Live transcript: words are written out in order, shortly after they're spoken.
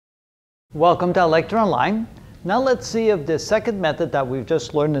Welcome to Lecture Online. Now let's see if the second method that we've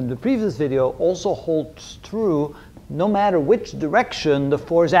just learned in the previous video also holds true no matter which direction the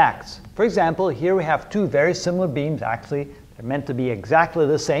force acts. For example, here we have two very similar beams. Actually, they're meant to be exactly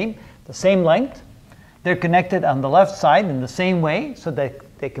the same length. They're connected on the left side in the same way so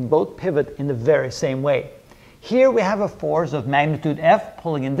that they can both pivot in the very same way. Here we have a force of magnitude F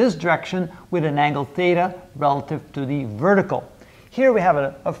pulling in this direction with an angle theta relative to the vertical. Here we have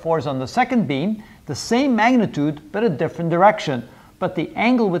a force on the second beam, the same magnitude but a different direction. But the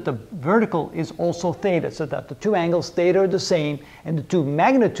angle with the vertical is also theta, so that the two angles theta are the same and the two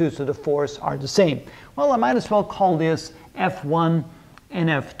magnitudes of the force are the same. Well, I might as well call this F1 and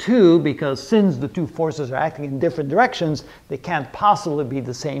F2 because since the two forces are acting in different directions, they can't possibly be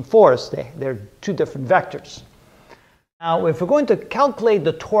the same force. They're two different vectors. Now, if we're going to calculate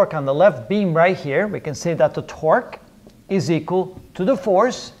the torque on the left beam right here, we can say that the torque is equal to the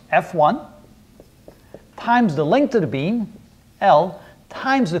force, F1, times the length of the beam, L,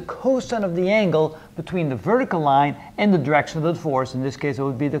 times the cosine of the angle between the vertical line and the direction of the force. In this case, it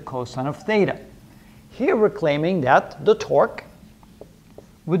would be the cosine of theta. Here we're claiming that the torque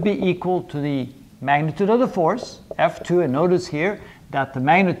would be equal to the magnitude of the force, F2, and notice here that the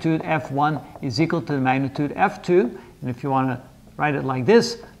magnitude F1 is equal to the magnitude F2. And if you want to write it like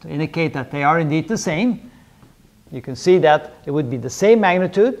this to indicate that they are indeed the same, you can see that it would be the same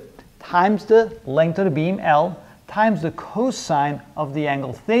magnitude times the length of the beam L times the cosine of the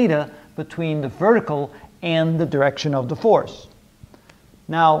angle theta between the vertical and the direction of the force.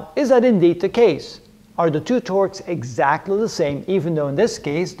 Now, is that indeed the case? Are the two torques exactly the same, even though in this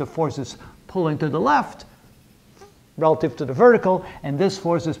case the force is pulling to the left relative to the vertical and this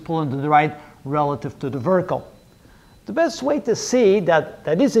force is pulling to the right relative to the vertical? The best way to see that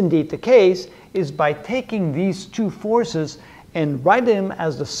that is indeed the case is by taking these two forces and writing them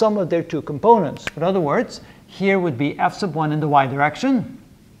as the sum of their two components. In other words, here would be F sub 1 in the y direction,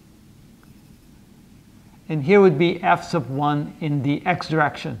 and here would be F sub 1 in the x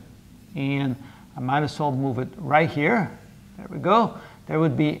direction. And I might as well move it right here. There we go. There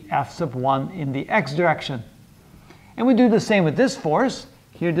would be F sub 1 in the x direction. And we do the same with this force.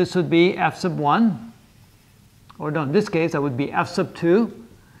 Here this would be F sub 1. Or no, in this case, that would be F sub 2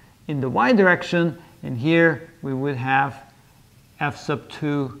 in the y direction, and here we would have F sub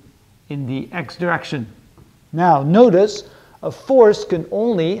 2 in the x direction. Now, notice a force can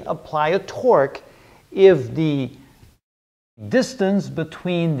only apply a torque if the distance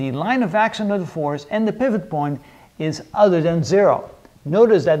between the line of action of the force and the pivot point is other than 0.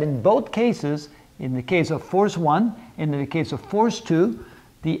 Notice that in both cases, in the case of force 1 and in the case of force 2,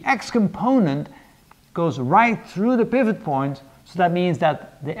 the x component goes right through the pivot point, so that means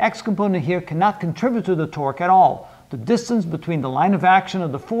that the x component here cannot contribute to the torque at all. The distance between the line of action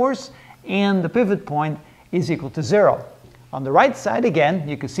of the force and the pivot point is equal to 0. On the right side again,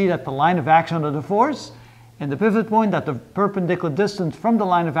 you can see that the line of action of the force and the pivot point, that the perpendicular distance from the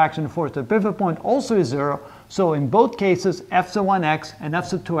line of action of the force to the pivot point also is 0. So in both cases, F sub 1x and F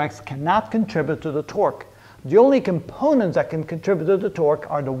sub 2x cannot contribute to the torque. The only components that can contribute to the torque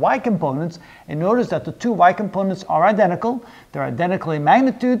are the y components, and notice that the two y components are identical. They're identical in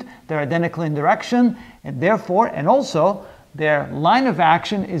magnitude, they're identical in direction, and therefore, and also, their line of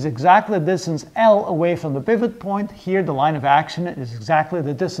action is exactly the distance L away from the pivot point. Here the line of action is exactly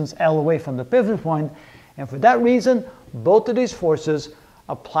the distance L away from the pivot point, and for that reason, both of these forces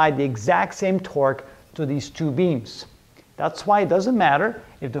apply the exact same torque to these two beams. That's why it doesn't matter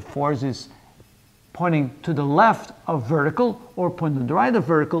if the force is pointing to the left of vertical or pointing to the right of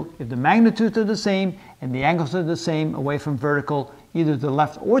vertical. If the magnitudes are the same and the angles are the same away from vertical, either to the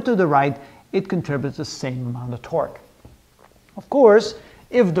left or to the right, it contributes the same amount of torque. Of course,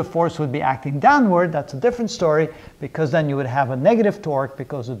 if the force would be acting downward, that's a different story, because then you would have a negative torque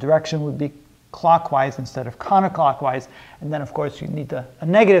because the direction would be clockwise instead of counterclockwise, and then of course you need a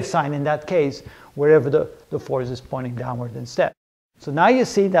negative sign in that case wherever the force is pointing downward instead. So now you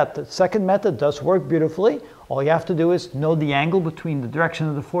see that the second method does work beautifully. All you have to do is know the angle between the direction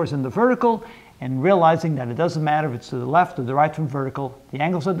of the force and the vertical, and realizing that it doesn't matter if it's to the left or the right from vertical, the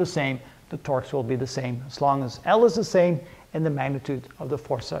angles are the same, the torques will be the same as long as L is the same and the magnitude of the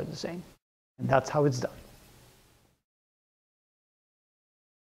force are the same. And that's how it's done.